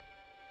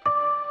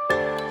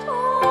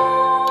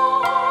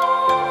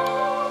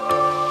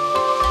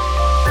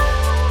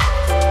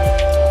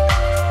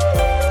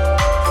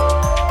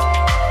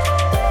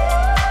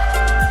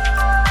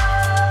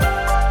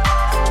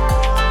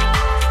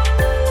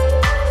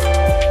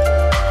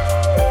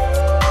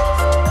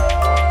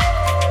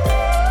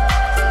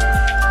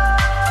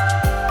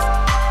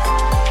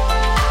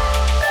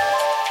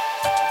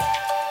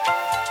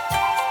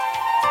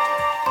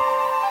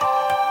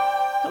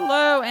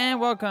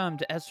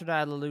to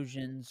Estradale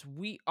Illusions.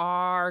 We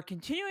are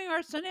continuing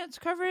our Sundance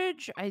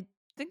coverage. I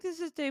think this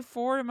is day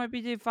 4. It might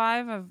be day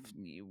 5.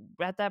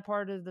 At that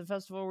part of the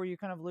festival where you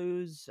kind of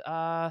lose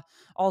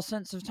all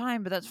sense of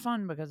time, but that's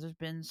fun because there's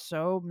been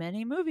so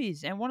many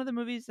movies. And one of the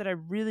movies that I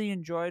really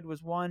enjoyed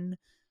was one.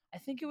 I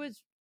think it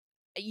was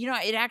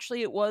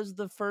it was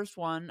the first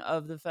one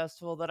of the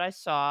festival that I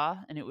saw,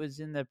 and it was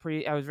in the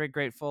pre. I was very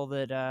grateful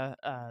that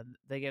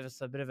they gave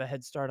us a bit of a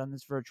head start on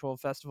this virtual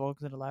festival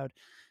because it allowed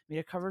me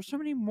to cover so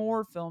many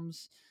more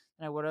films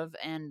than I would have.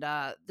 And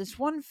this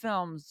one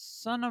film,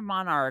 Son of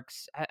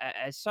Monarchs,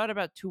 I saw it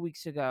about 2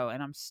 weeks ago,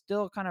 and I'm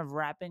still kind of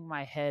wrapping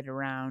my head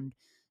around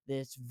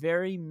this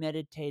very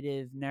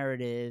meditative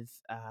narrative.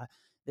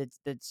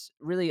 That's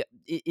really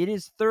it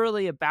is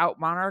thoroughly about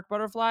monarch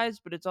butterflies,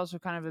 but it's also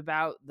kind of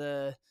about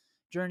the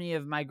journey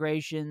of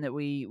migration that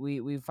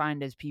we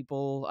find as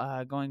people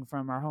going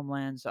from our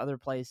homelands to other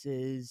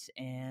places,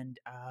 and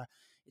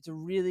it's a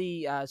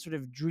really sort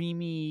of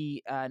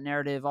dreamy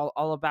narrative,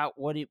 all about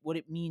what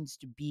it means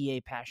to be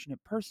a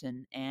passionate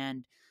person.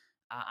 And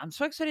I'm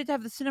so excited to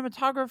have the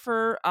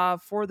cinematographer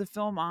for the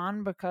film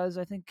on because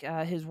I think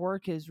his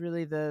work is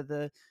really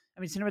the. I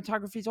mean,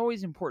 cinematography is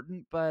always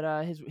important,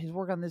 but his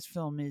work on this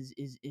film is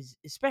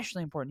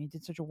especially important. He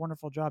did such a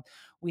wonderful job.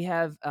 We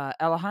have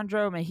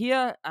Alejandro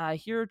Mejia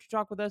here to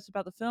talk with us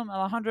about the film.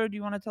 Alejandro, do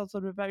you want to tell us a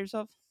little bit about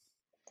yourself?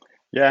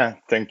 Yeah,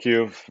 thank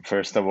you,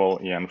 first of all,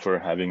 Ian, for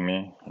having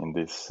me in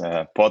this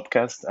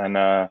podcast. And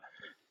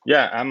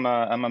yeah, I'm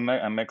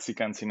a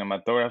Mexican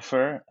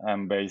cinematographer.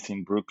 I'm based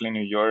in Brooklyn,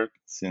 New York,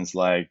 since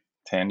like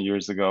 10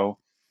 years ago.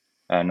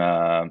 And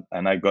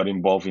I got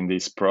involved in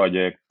this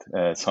project,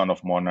 Son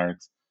of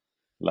Monarchs,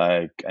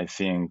 like I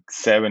think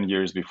 7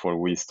 years before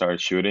we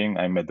started shooting.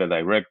 I met the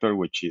director,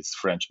 which is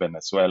French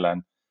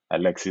Venezuelan,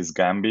 Alexis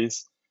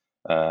Gambis,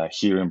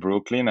 here in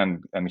Brooklyn,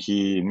 and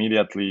he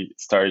immediately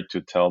started to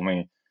tell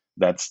me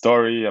that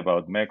story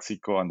about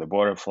Mexico and the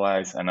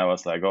butterflies, and I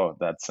was like, oh,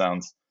 that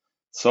sounds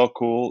so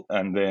cool.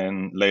 And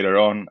then later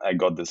on, I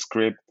got the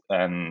script,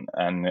 and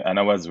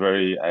I was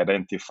very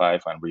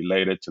identified and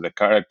related to the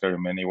character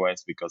in many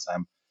ways because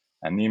I'm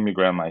an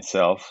immigrant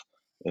myself,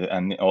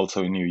 and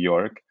also in New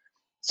York.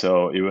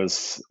 So it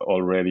was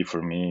already for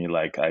me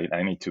like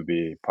I need to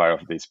be part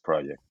of this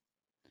project.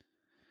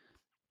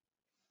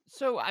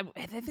 So I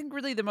think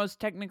really the most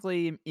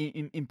technically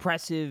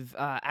impressive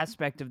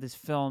aspect of this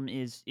film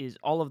is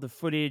all of the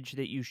footage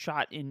that you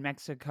shot in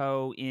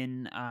Mexico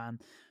in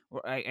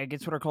I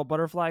guess what are called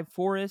butterfly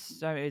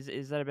forests.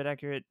 Is that a bit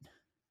accurate?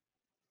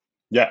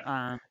 Yeah,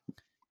 Um,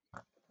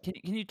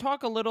 can you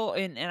talk a little?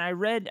 And I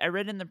read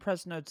in the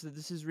press notes that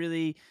this is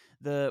really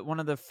the one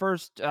of the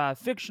first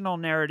fictional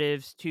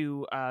narratives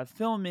to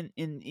film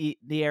in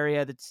the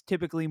area that's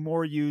typically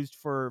more used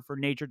for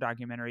nature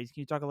documentaries.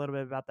 Can you talk a little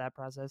bit about that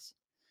process?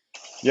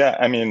 yeah.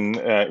 I mean,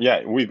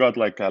 yeah, we got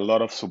like a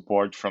lot of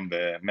support from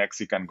the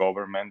Mexican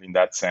government in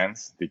that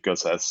sense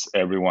because, as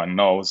everyone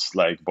knows,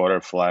 like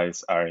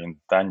butterflies are in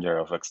danger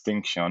of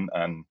extinction,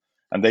 and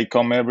they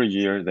come every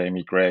year. They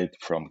migrate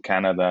from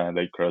Canada,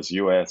 they cross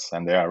U.S.,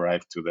 and they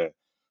arrive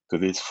to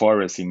this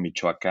forest in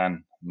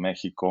Michoacan,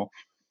 Mexico.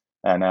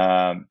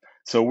 And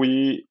so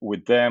we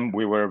with them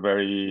we were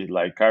very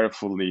like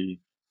carefully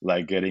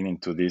like getting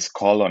into these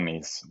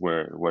colonies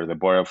where the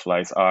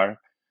butterflies are.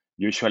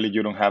 Usually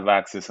you don't have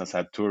access as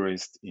a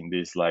tourist in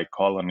these like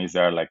colonies.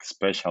 They are like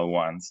special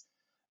ones.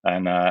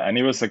 And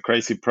it was a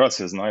crazy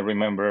process. No, I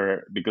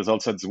remember because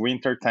also it's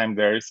winter time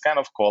there. It's kind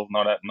of cold,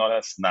 not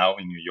as now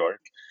in New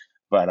York,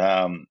 but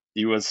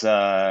it was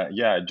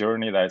yeah, a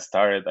journey that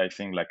started I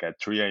think like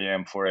at 3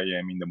 a.m., 4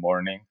 a.m. in the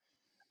morning,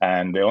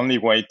 and the only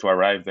way to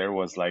arrive there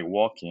was like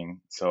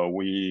walking. So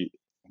we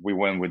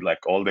went with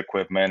like all the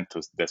equipment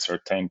to the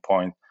certain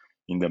point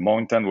in the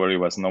mountain where it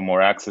was no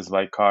more access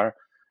by car,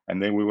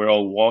 and then we were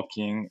all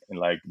walking and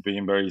like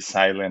being very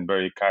silent,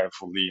 very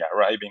carefully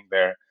arriving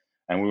there,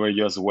 and we were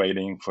just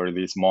waiting for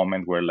this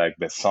moment where like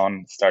the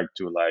sun start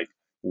to like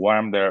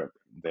warm the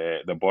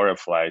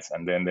butterflies,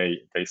 and then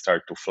they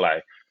start to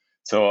fly.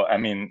 So I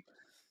mean,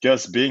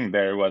 just being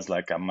there was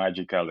like a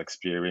magical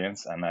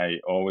experience, and I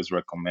always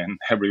recommend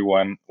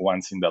everyone,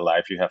 once in the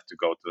life you have to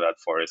go to that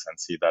forest and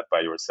see that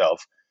by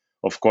yourself.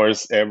 Of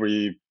course,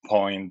 every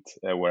point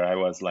where I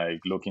was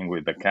like looking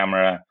with the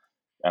camera,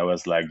 I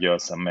was like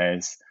just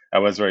amazed. I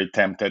was very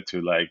tempted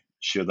to like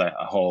shoot a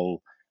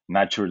whole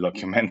nature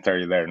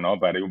documentary there, no,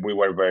 but we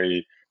were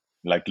very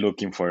like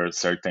looking for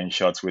certain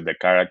shots with the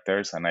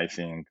characters, and I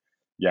think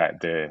yeah,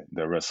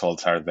 the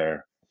results are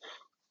there.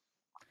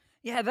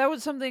 Yeah, that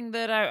was something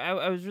that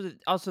I was really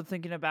also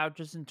thinking about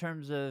just in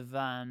terms of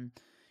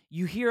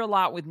you hear a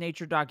lot with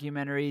nature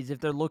documentaries if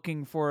they're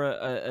looking for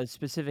a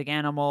specific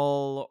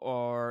animal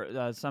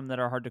or some that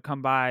are hard to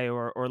come by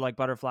or like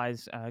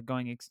butterflies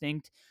going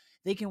extinct.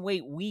 They can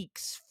wait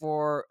weeks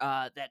for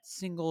that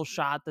single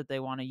shot that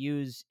they want to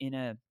use in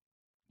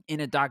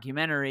a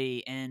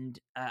documentary. And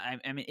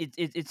I mean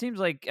it seems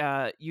like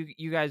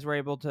you guys were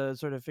able to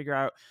sort of figure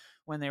out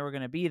when they were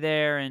going to be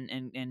there,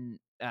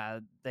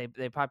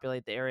 they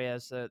populate the area.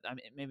 So I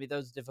mean, maybe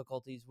those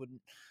difficulties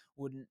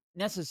wouldn't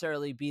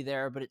necessarily be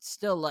there, but it's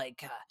still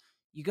like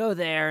you go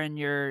there and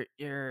you're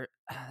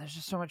there's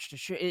just so much to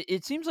shoot.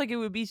 It seems like it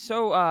would be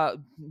so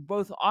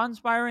both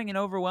awe-inspiring and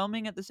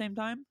overwhelming at the same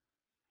time.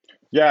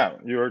 Yeah,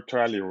 you're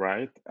totally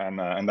right,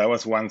 and that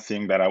was one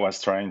thing that I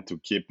was trying to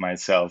keep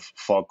myself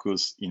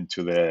focused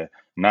into the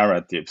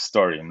narrative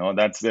story. No,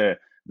 that's the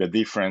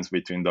difference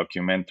between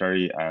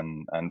documentary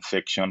and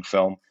fiction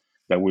film.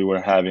 That we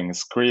were having a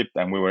script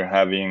and we were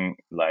having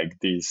like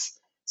these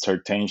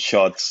certain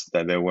shots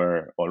that they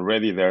were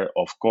already there.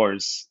 Of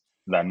course,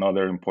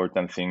 another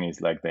important thing is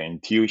like the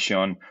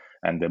intuition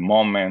and the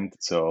moment.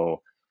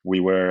 So we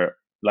were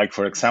like,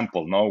 for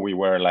example, no, we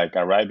were like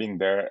arriving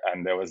there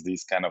and there was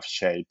these kind of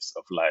shapes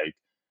of like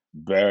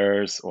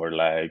bears or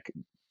like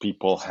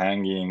people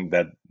hanging,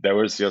 that there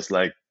was just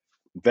like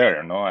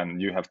there, no,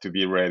 and you have to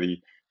be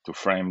ready to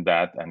frame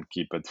that and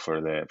keep it for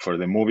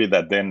the movie,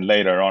 that then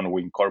later on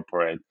we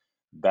incorporate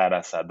that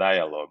as a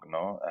dialogue,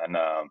 no. And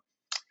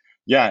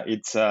yeah,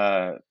 it's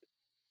a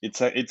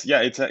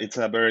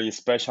very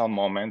special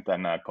moment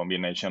and a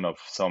combination of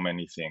so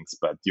many things,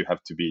 but you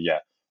have to be, yeah,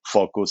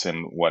 focused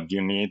in what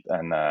you need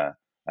and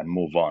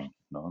move on,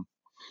 no.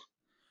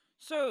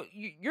 So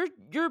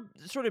your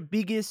sort of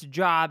biggest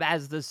job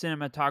as the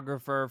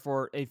cinematographer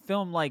for a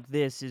film like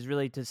this is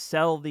really to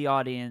sell the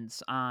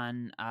audience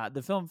on.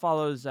 The film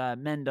follows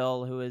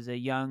Mendel, who is a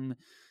young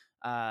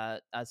a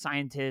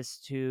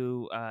scientist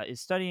who is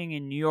studying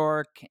in New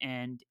York,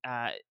 and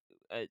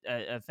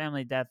a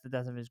family death, the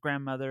death of his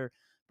grandmother,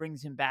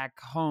 brings him back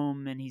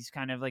home, and he's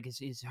kind of like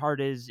his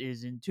heart is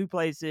in two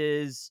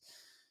places,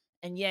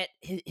 and yet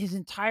his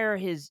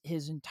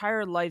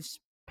entire life's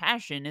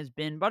passion has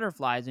been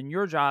butterflies, and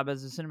your job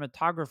as a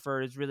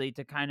cinematographer is really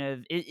to kind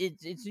of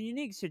it's a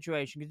unique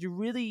situation because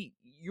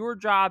your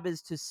job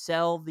is to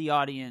sell the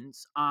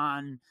audience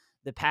on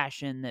the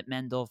passion that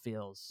Mendel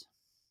feels.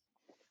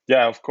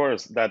 Yeah, of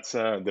course. That's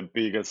the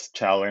biggest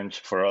challenge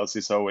for us,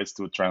 is always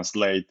to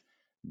translate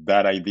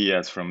that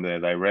ideas from the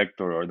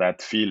director or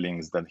that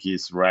feelings that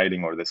he's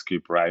writing or the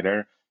script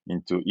writer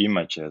into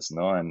images,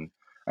 no?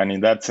 And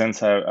in that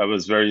sense, I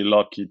was very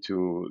lucky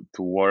to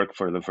work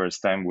for the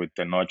first time with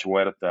Tenoch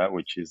Huerta,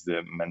 which is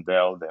the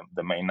Mendel,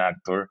 the main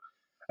actor.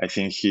 I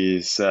think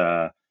he's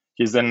the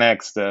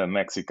next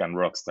Mexican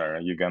rock star.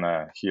 You're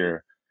gonna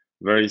hear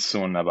very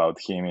soon about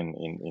him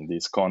in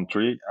this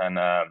country,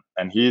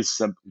 and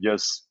he's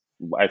just,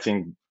 I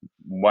think,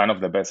 one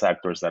of the best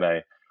actors that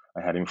I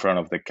had in front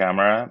of the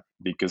camera,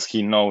 because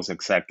he knows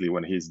exactly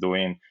what he's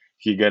doing.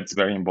 He gets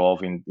very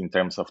involved in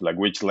terms of like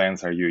which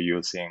lens are you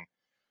using.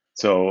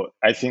 So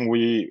I think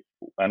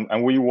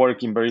and we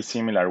work in very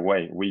similar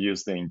way. We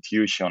use the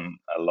intuition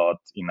a lot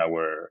in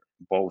our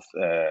both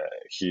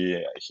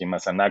him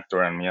as an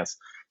actor and me as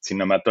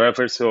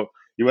cinematographer. So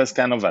it was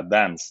kind of a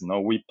dance.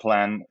 No, we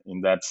plan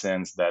in that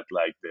sense that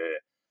like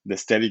the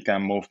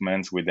Steadicam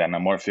movements with the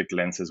anamorphic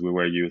lenses we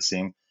were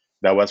using,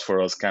 that was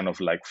for us kind of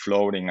like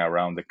floating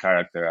around the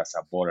character as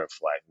a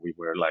butterfly. We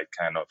were like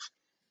kind of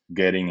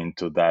getting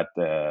into that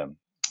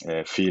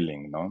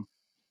feeling, no?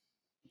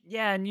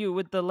 Yeah, and you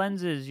with the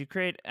lenses, you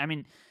create. I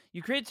mean,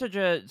 you create such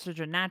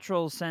a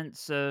natural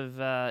sense of.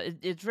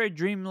 It's very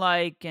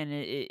dreamlike, and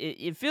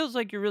it feels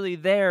like you're really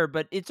there.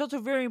 But it's also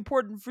very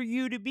important for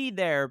you to be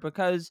there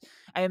because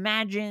I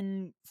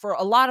imagine for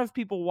a lot of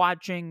people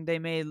watching, they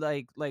may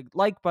like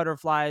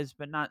butterflies,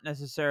 but not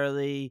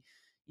necessarily.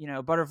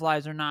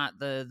 Butterflies are not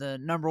the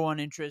number one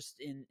interest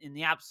in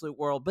the absolute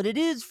world, but it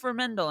is for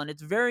Mendel, and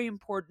it's very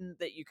important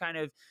that you kind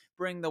of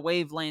bring the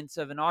wavelengths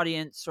of an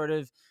audience sort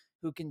of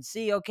who can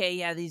see, okay,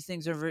 yeah, these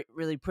things are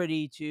really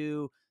pretty,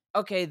 to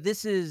okay,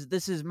 this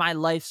is my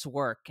life's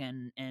work,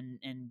 and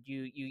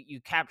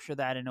you capture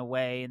that in a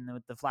way, and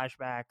with the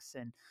flashbacks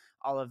and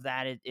all of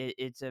that,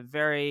 it's a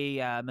very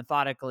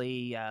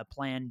methodically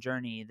planned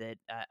journey that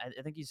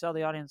I think you sell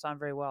the audience on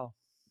very well.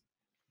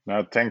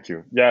 No, thank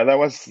you. Yeah, that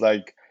was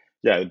like,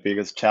 yeah, the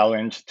biggest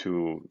challenge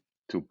to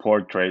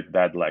portray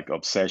that like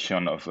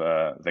obsession of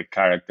the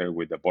character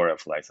with the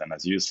butterflies, and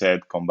as you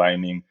said,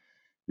 combining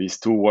these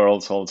two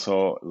worlds,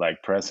 also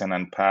like present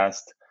and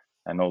past,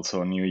 and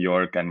also New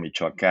York and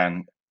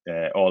Michoacan,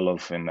 all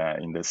of in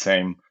the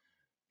same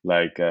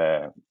like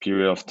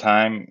period of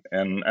time,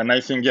 and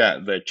I think, yeah,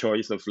 the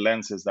choice of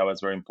lenses, that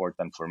was very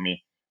important for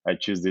me. I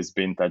choose these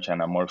vintage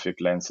anamorphic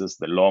lenses,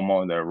 the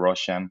Lomo, the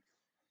Russian,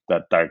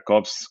 that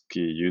Tarkovsky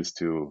used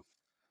to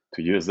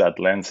use that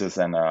lenses,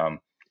 and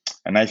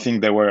I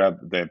think they were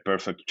the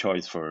perfect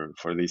choice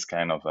for this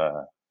kind of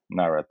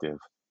narrative.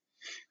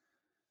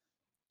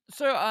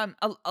 So,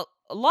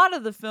 a lot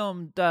of the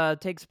film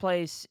takes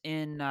place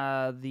in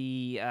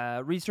the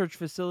research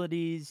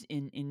facilities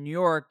in New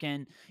York,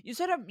 and you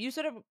set up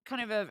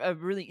kind of a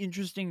really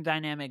interesting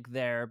dynamic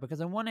there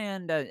because on one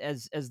hand,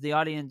 as the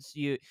audience,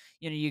 you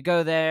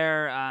go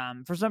there.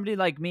 For somebody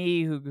like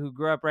me who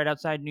grew up right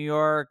outside New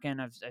York, and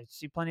I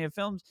see plenty of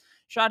films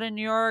shot in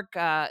New York.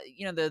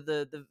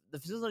 The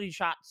facility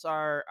shots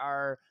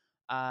are.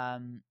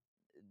 Um,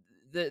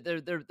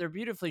 they're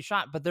beautifully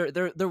shot, but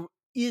there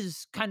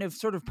is kind of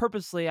sort of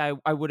purposely, I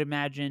would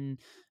imagine,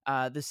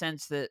 the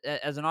sense that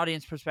as an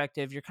audience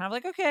perspective, you're kind of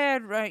like, okay,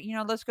 right,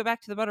 let's go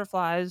back to the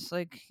butterflies.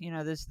 Like,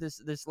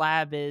 this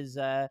lab is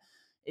a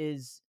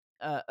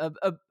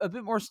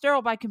bit more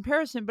sterile by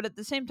comparison, but at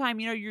the same time,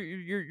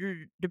 you're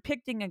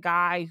depicting a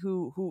guy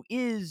who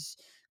is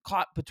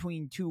caught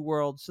between two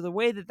worlds. So the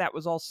way that that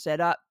was all set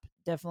up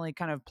definitely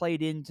kind of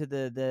played into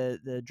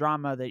the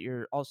drama that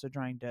you're also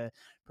trying to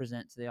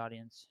present to the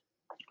audience.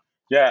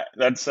 Yeah,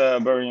 that's a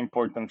very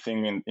important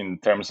thing in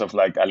terms of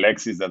like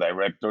Alexis, the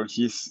director.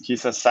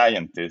 He's a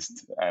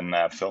scientist and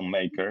a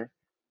filmmaker,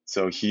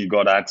 so he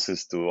got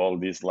access to all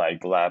these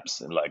like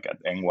labs like at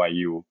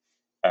NYU,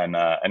 and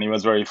it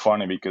was very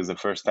funny because the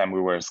first time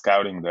we were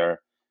scouting there,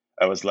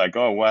 I was like,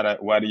 oh,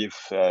 what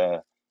if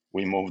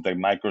we move the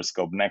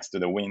microscope next to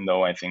the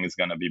window? I think it's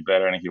gonna be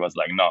better. And he was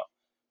like, no,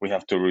 we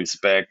have to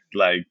respect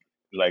like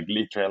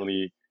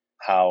literally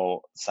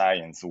how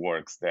science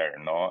works there,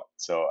 no?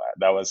 So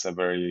that was a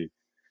very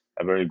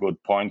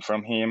good point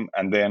from him.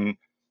 And then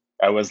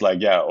I was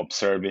like, yeah,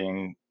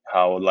 observing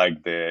how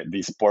like the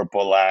this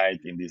purple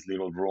light in this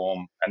little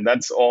room, and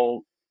that's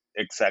all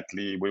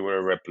exactly we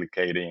were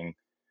replicating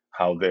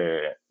how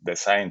the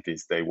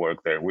scientists they work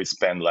there. We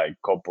spent like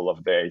couple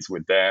of days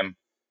with them.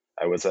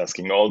 I was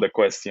asking all the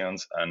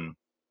questions,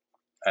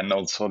 and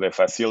also the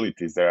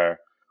facilities there are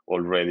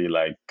already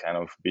like kind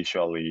of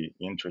visually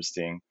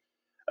interesting.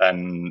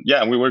 And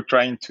yeah, we were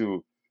trying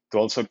to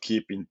also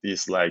keep in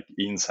this like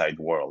inside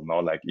world, no,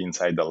 like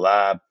inside the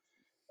lab.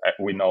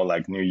 We know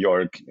like New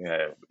York,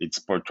 it's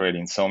portrayed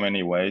in so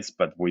many ways,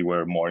 but we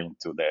were more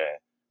into the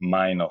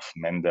mind of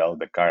Mendel,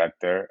 the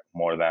character,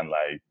 more than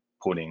like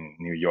putting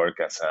New York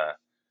as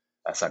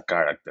a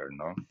character,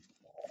 no.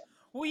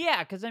 Well,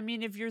 yeah, because I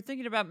mean, if you're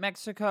thinking about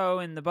Mexico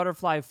and the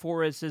butterfly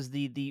forest as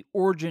the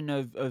origin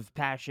of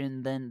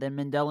passion, then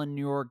Mandela in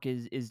New York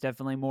is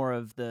definitely more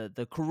of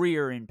the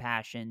career in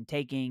passion,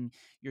 taking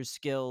your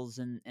skills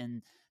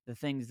and the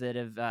things that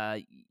have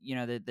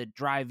that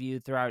drive you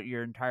throughout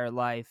your entire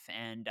life,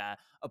 and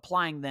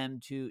applying them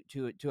to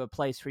a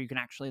place where you can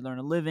actually learn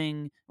a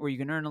living, where you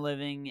can earn a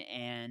living.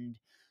 And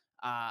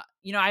I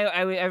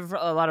have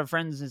a lot of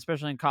friends,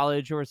 especially in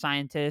college, who are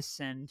scientists,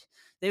 and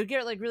they would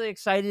get like really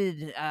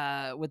excited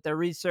with their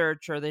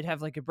research, or they'd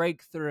have like a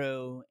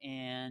breakthrough.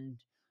 And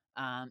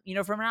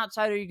from an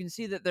outsider, you can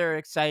see that they're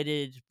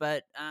excited.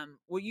 But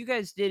what you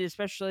guys did,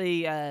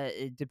 especially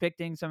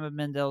depicting some of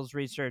Mendel's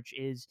research,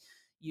 is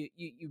you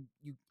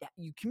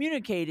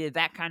communicated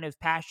that kind of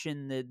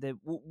passion that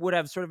would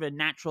have sort of a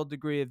natural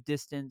degree of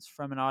distance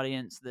from an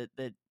audience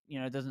that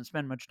doesn't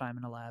spend much time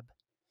in a lab.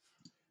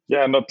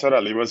 Yeah, no,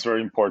 totally. It was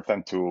very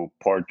important to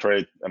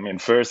portray. I mean,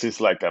 first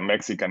it's like a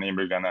Mexican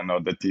immigrant, and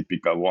not the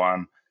typical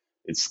one.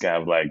 It's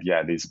kind of like,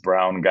 yeah, this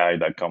brown guy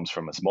that comes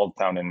from a small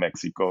town in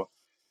Mexico.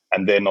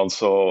 And then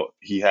also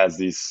he has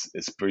this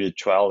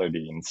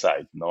spirituality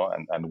inside, no?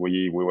 And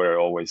we were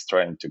always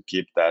trying to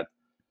keep that,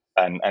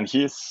 and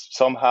he's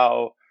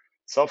somehow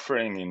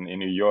suffering in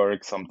New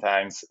York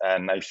sometimes.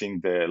 And I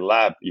think the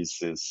lab is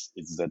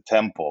the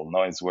temple,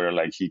 no, it's where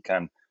like he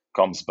can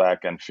comes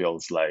back and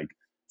feels like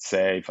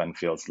safe and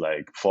feels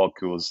like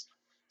focused.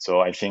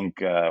 So I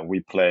think we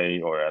play,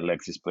 or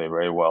Alexis play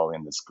very well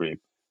in the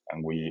script,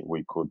 and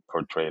we could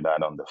portray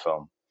that on the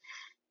film.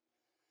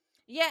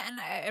 Yeah, and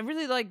I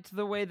really liked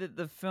the way that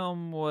the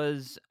film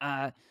was.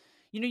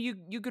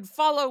 You could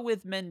follow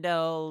with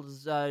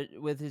Mendel's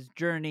with his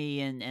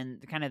journey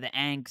and kind of the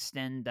angst,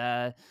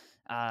 and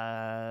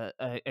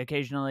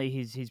occasionally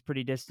he's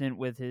pretty distant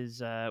with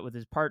his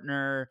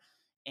partner.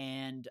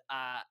 And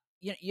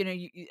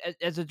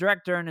as a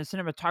director and a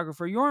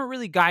cinematographer, you aren't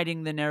really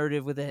guiding the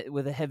narrative with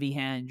a heavy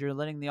hand. You're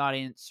letting the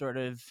audience sort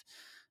of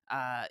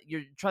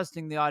you're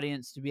trusting the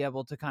audience to be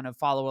able to kind of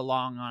follow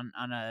along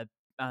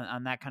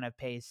on that kind of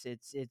pace.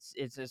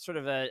 It's a sort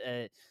of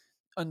a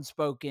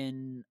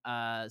unspoken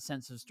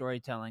sense of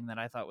storytelling that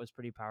I thought was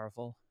pretty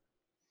powerful.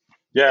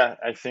 Yeah,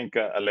 I think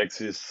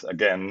Alexis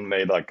again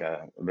made like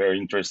a very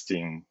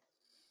interesting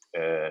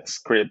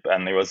script,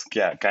 and it was,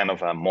 yeah, kind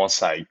of a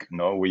mosaic.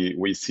 No,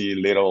 we see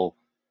little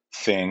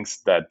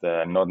things that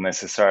not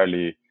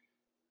necessarily,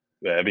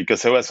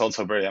 because it was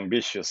also very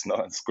ambitious,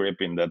 no,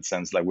 script in that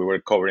sense. Like we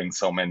were covering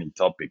so many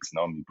topics,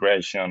 no,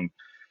 migration,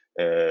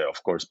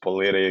 of course,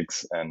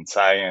 politics and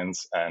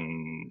science,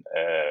 and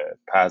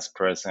past,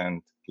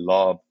 present,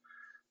 love,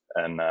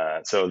 and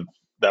so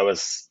that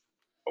was,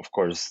 of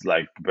course,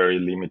 like very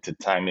limited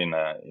time in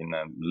a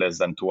less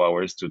than 2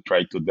 hours to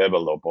try to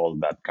develop all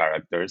that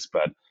characters.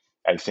 But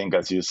I think,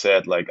 as you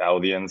said, like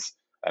audience,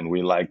 and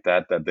we like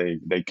that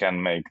they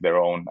can make their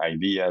own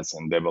ideas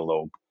and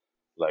develop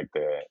like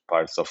the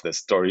parts of the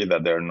story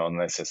that they're not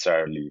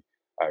necessarily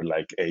are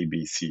like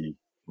ABC,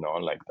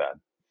 like that.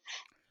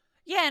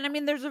 Yeah, and I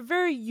mean, there's a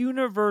very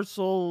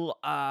universal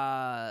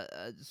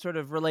sort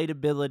of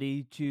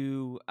relatability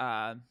to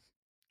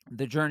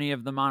the journey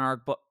of the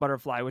monarch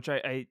butterfly, which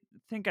I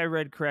think I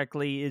read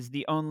correctly is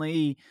the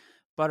only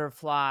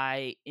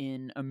butterfly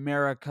in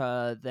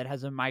America that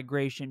has a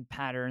migration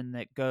pattern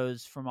that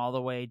goes from all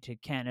the way to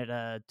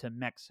Canada to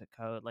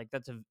Mexico. Like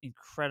that's an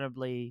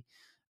incredibly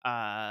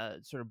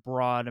sort of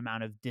broad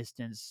amount of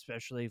distance,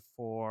 especially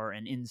for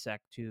an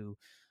insect to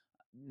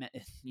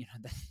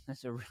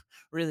that's a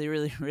really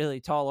really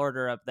tall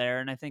order up there.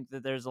 And I think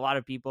that there's a lot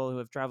of people who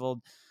have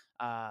traveled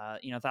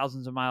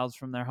thousands of miles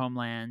from their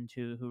homeland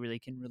who really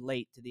can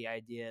relate to the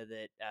idea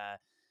that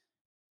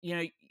you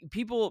know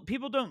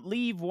people don't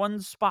leave one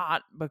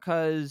spot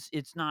because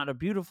it's not a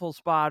beautiful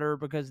spot or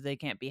because they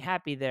can't be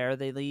happy there.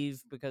 They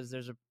leave because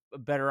there's a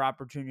better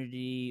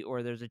opportunity,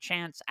 or there's a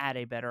chance at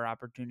a better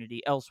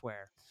opportunity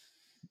elsewhere.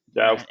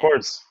 Yeah, of And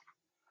course.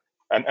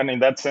 And in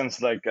that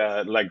sense, like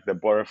the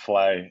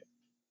butterfly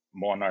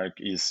monarch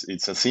is,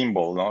 it's a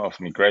symbol, no, of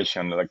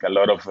migration. Like a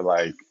lot of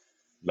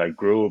like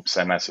groups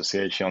and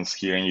associations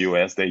here in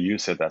US, they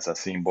use it as a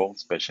symbol,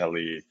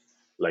 especially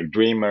like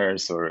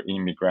dreamers or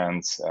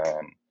immigrants.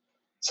 And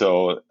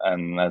so,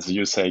 and as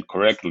you say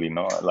correctly,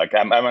 no, like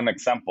I'm an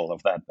example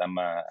of that. I'm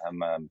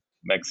a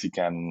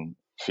Mexican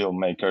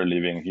filmmaker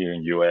living here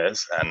in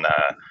US,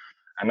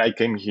 and I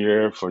came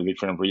here for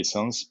different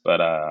reasons, but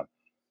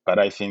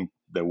I think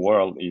the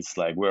world is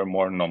like we're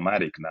more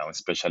nomadic now,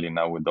 especially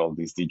now with all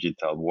this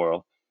digital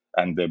world.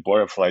 And the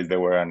butterflies, they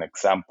were an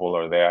example,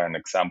 or they are an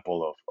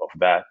example of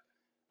that.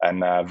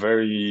 And a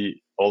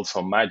very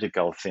also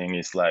magical thing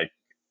is like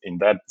in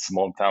that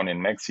small town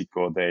in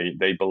Mexico,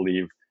 they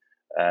believe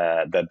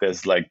that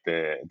there's like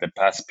the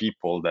past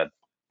people that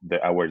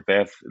our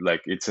death,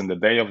 like it's in the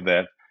day of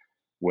death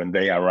when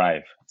they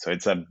arrive. So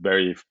it's a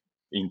very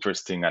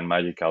interesting and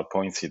magical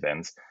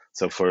coincidence.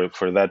 So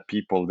for that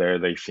people there,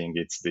 they think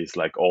it's these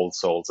like old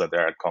souls that they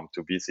are come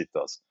to visit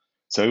us.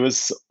 So it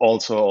was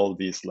also all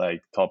these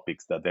like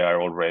topics that they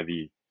are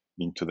already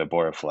into the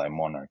butterfly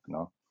monarch,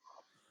 no?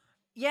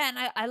 yeah,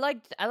 and I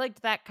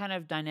liked that kind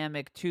of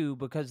dynamic too,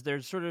 because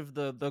there's sort of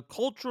the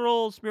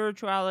cultural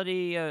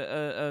spirituality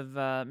of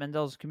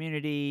Mendel's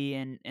community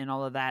and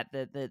all of that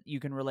you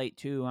can relate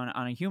to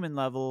on a human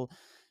level.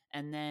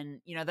 And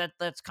then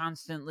that's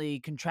constantly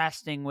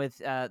contrasting with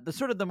the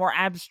sort of the more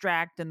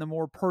abstract and the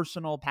more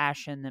personal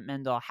passion that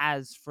Mendel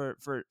has for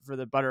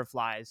the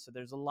butterflies. So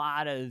there's a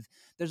lot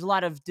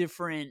of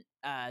different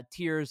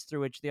tiers through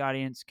which the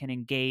audience can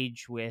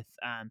engage with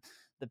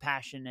the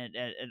passion at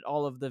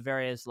all of the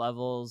various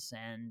levels.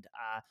 And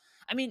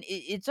I mean,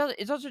 it's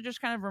also just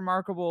kind of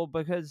remarkable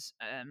because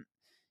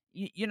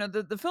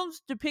the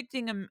film's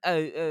depicting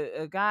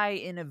a guy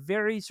in a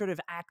very sort of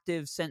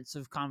active sense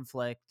of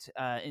conflict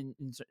in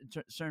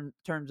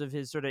terms of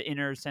his sort of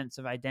inner sense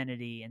of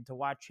identity. And to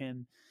watch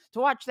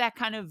that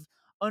kind of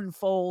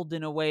unfold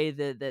in a way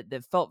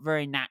that felt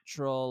very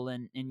natural,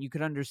 and you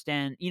could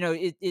understand.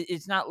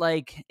 It's not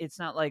like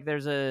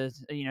there's a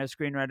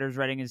screenwriters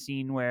writing a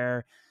scene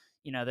where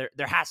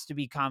there has to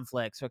be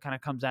conflict, so it kind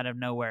of comes out of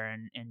nowhere,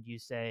 and you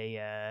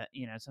say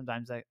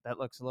sometimes that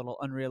looks a little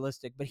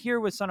unrealistic. But here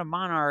with Son of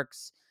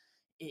Monarchs,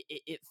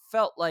 it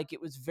felt like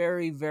it was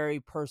very very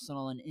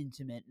personal and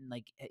intimate, and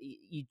like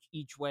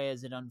each way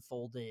as it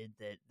unfolded,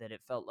 that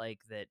it felt like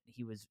that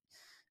he was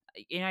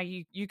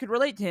you could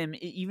relate to him,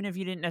 even if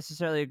you didn't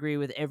necessarily agree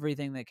with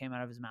everything that came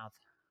out of his mouth.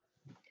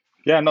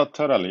 Yeah, no,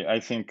 totally. I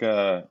think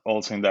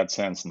also in that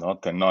sense,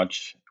 not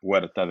Tenoch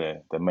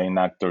Huerta, the main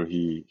actor,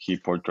 he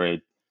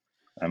portrayed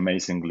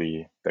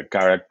amazingly the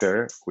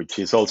character, which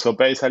is also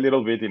based a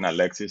little bit in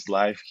Alexis'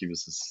 life. He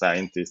was a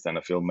scientist and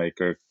a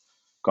filmmaker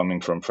coming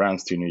from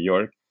France to New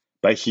York,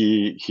 but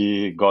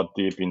he got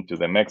deep into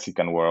the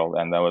Mexican world,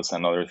 and that was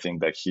another thing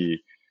that he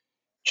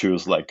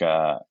chose like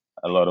a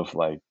lot of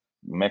like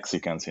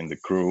Mexicans in the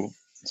crew,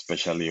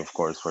 especially of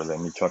course for the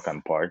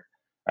Michoacan part,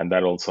 and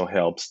that also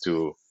helps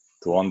to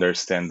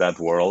understand that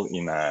world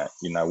in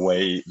a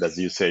way that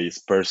you say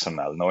is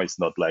personal. No, it's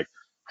not like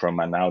from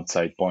an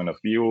outside point of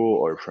view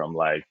or from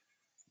like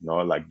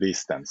like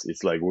distance.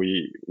 It's like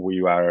we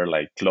are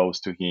like close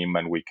to him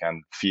and we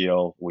can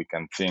feel, we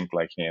can think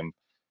like him,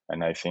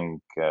 and I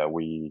think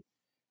we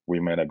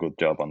made a good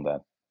job on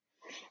that.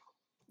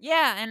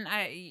 Yeah, and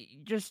I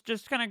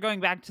just kind of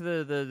going back to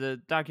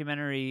the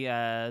documentary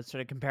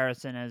sort of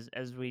comparison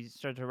as we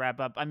start to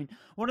wrap up. I mean,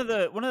 one of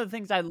the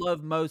things I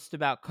love most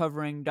about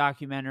covering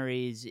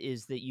documentaries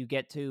is that you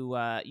get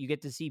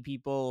to see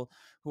people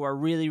who are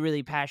really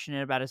really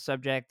passionate about a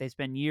subject. They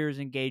spend years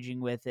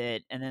engaging with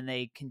it, and then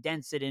they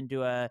condense it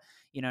into a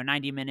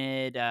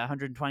 90-minute,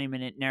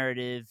 120-minute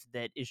narrative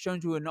that is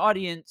shown to an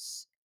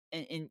audience,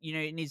 and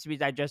it needs to be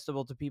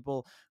digestible to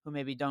people who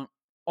maybe don't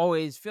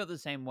always feel the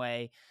same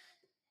way.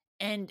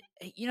 And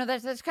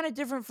that's kind of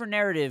different for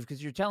narrative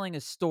because you're telling a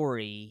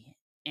story.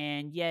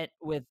 And yet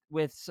with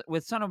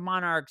Son of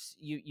Monarchs,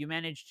 you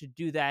managed to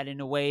do that in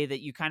a way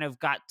that you kind of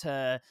got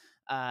to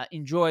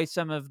enjoy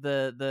some of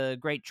the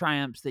great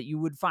triumphs that you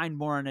would find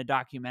more in a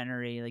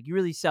documentary. Like you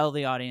really sell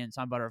the audience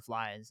on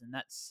butterflies, and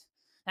that's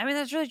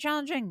really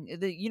challenging.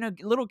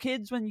 Little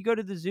kids, when you go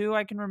to the zoo,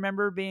 I can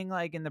remember being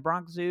like in the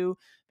Bronx Zoo,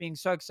 being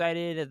so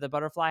excited at the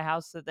butterfly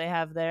house that they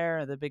have there,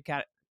 or the big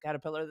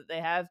caterpillar that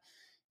they have.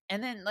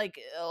 And then like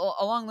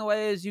along the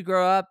way as you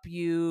grow up,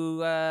 you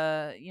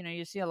know,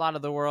 you see a lot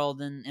of the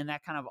world, and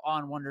that kind of awe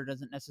and wonder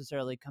doesn't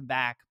necessarily come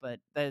back, but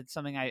that's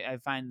something I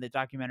find the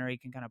documentary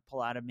can kind of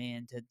pull out of me,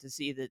 and to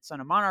see that Son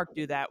of Monarch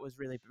do that was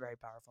really very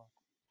powerful.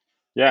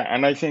 Yeah,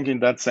 and I think in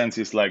that sense,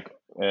 it's like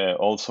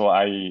also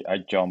I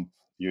jump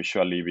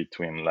usually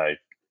between like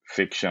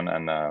fiction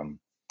and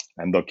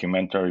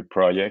documentary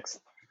projects.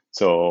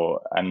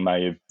 So and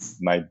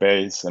my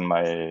base and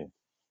my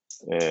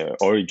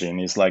origin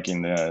is like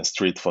in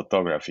street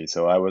photography.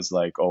 So I was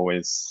like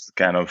always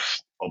kind of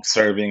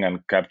observing and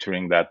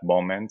capturing that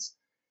moment.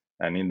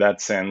 And in that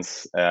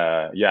sense,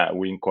 yeah,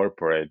 we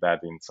incorporate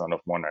that in Son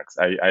of Monarchs.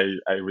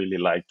 I really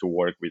like to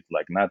work with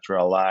like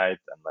natural light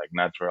and like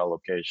natural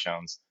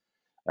locations,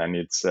 and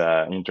it's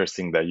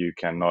interesting that you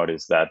can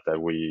notice that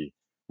we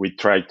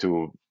try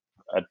to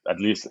at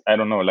least, I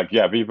don't know, like,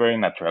 yeah, be very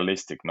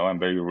naturalistic, no, and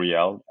very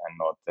real, and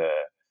not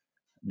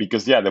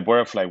because yeah, the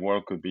butterfly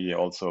world could be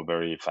also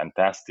very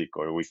fantastic,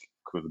 or we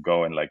could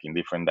go in like in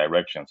different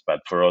directions, but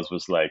for us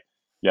was like,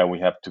 yeah, we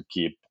have to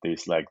keep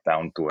this like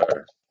down to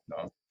earth,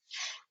 no.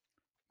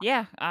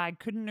 Yeah, I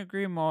couldn't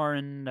agree more.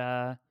 And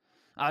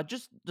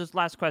just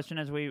last question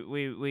as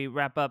we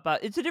wrap up.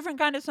 It's a different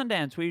kind of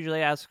Sundance. We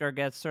usually ask our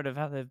guests sort of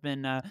how they've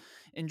been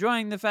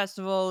enjoying the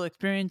festival,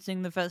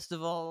 experiencing the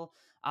festival.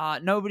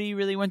 Nobody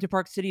really went to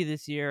Park City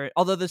this year,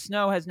 although the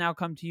snow has now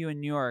come to you in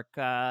New York.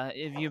 Have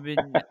you've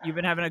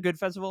been having a good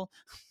festival?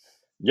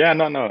 Yeah,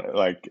 no, no.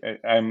 Like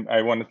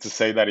I wanted to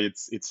say that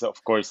it's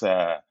of course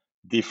a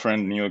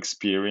different new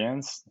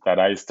experience that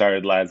I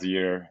started last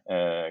year,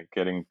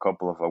 getting a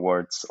couple of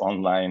awards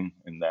online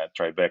in the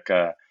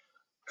Tribeca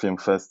Film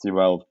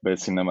Festival,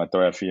 Best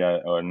Cinematography,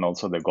 and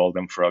also the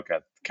Golden Frog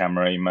at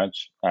Camera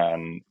Image.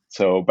 And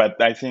so,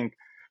 but I think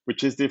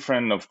which is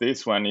different of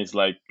this one is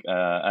like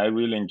I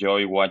really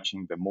enjoy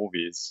watching the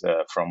movies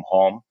from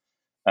home,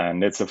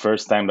 and it's the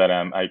first time that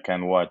I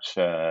can watch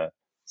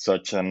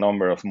such a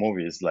number of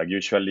movies. Like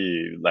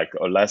usually, like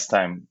last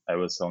time I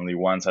was only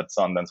once at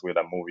Sundance with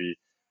a movie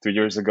 2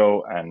 years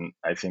ago, and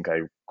I think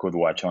I could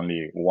watch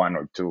only one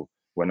or two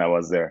when I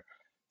was there.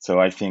 So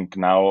I think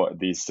now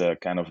this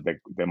kind of the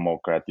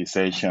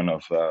democratization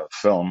of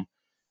film,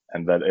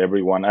 and that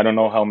everyone, I don't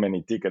know how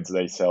many tickets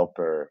they sell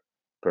per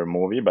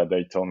movie, but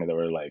they told me there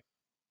were like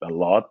a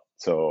lot.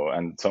 So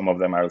and some of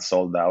them are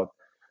sold out.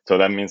 So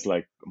that means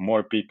like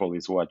more people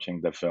is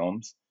watching the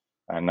films,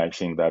 and I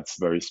think that's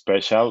very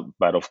special.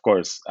 But of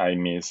course, I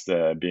miss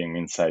being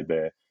inside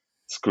the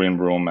screen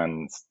room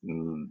and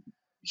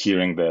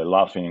hearing the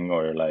laughing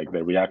or like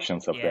the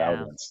reactions of the Yeah.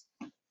 audience.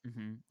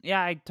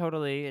 Yeah, I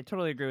totally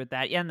agree with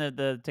that. Yeah, and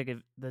the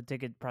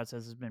ticket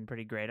process has been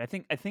pretty great. I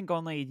think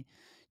only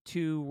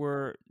two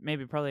were,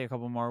 maybe probably a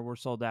couple more were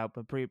sold out,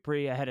 but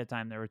pretty ahead of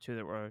time there were two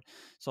that were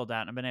sold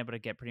out, and I've been able to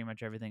get pretty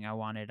much everything I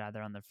wanted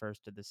either on the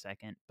first or the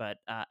second. But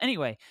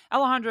anyway,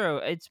 Alejandro,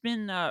 it's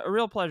been a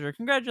real pleasure.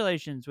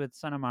 Congratulations with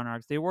Son of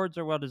Monarchs. The awards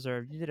are well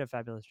deserved. You did a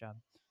fabulous job.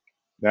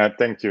 Yeah,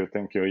 thank you,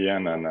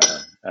 Ian,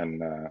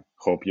 and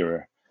hope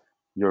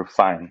you're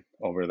fine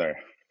over there.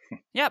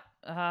 Yep,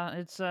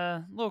 it's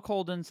a little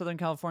cold in Southern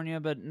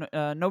California, but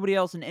nobody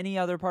else in any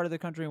other part of the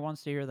country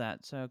wants to hear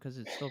that. So, because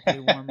it's still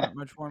pretty warmer,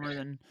 much warmer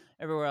than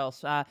everywhere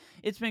else.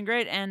 It's been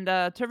great, and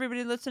to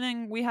everybody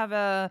listening, we have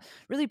a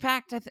really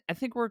packed. I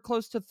think we're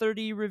close to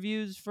 30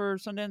 reviews for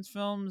Sundance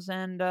films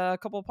and a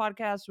couple of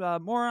podcasts.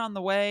 More on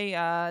the way.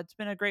 It's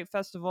been a great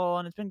festival,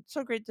 and it's been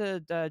so great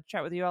to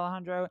chat with you,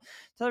 Alejandro.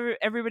 Tell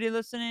everybody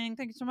listening,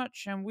 thank you so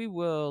much, and we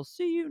will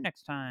see you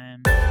next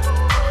time.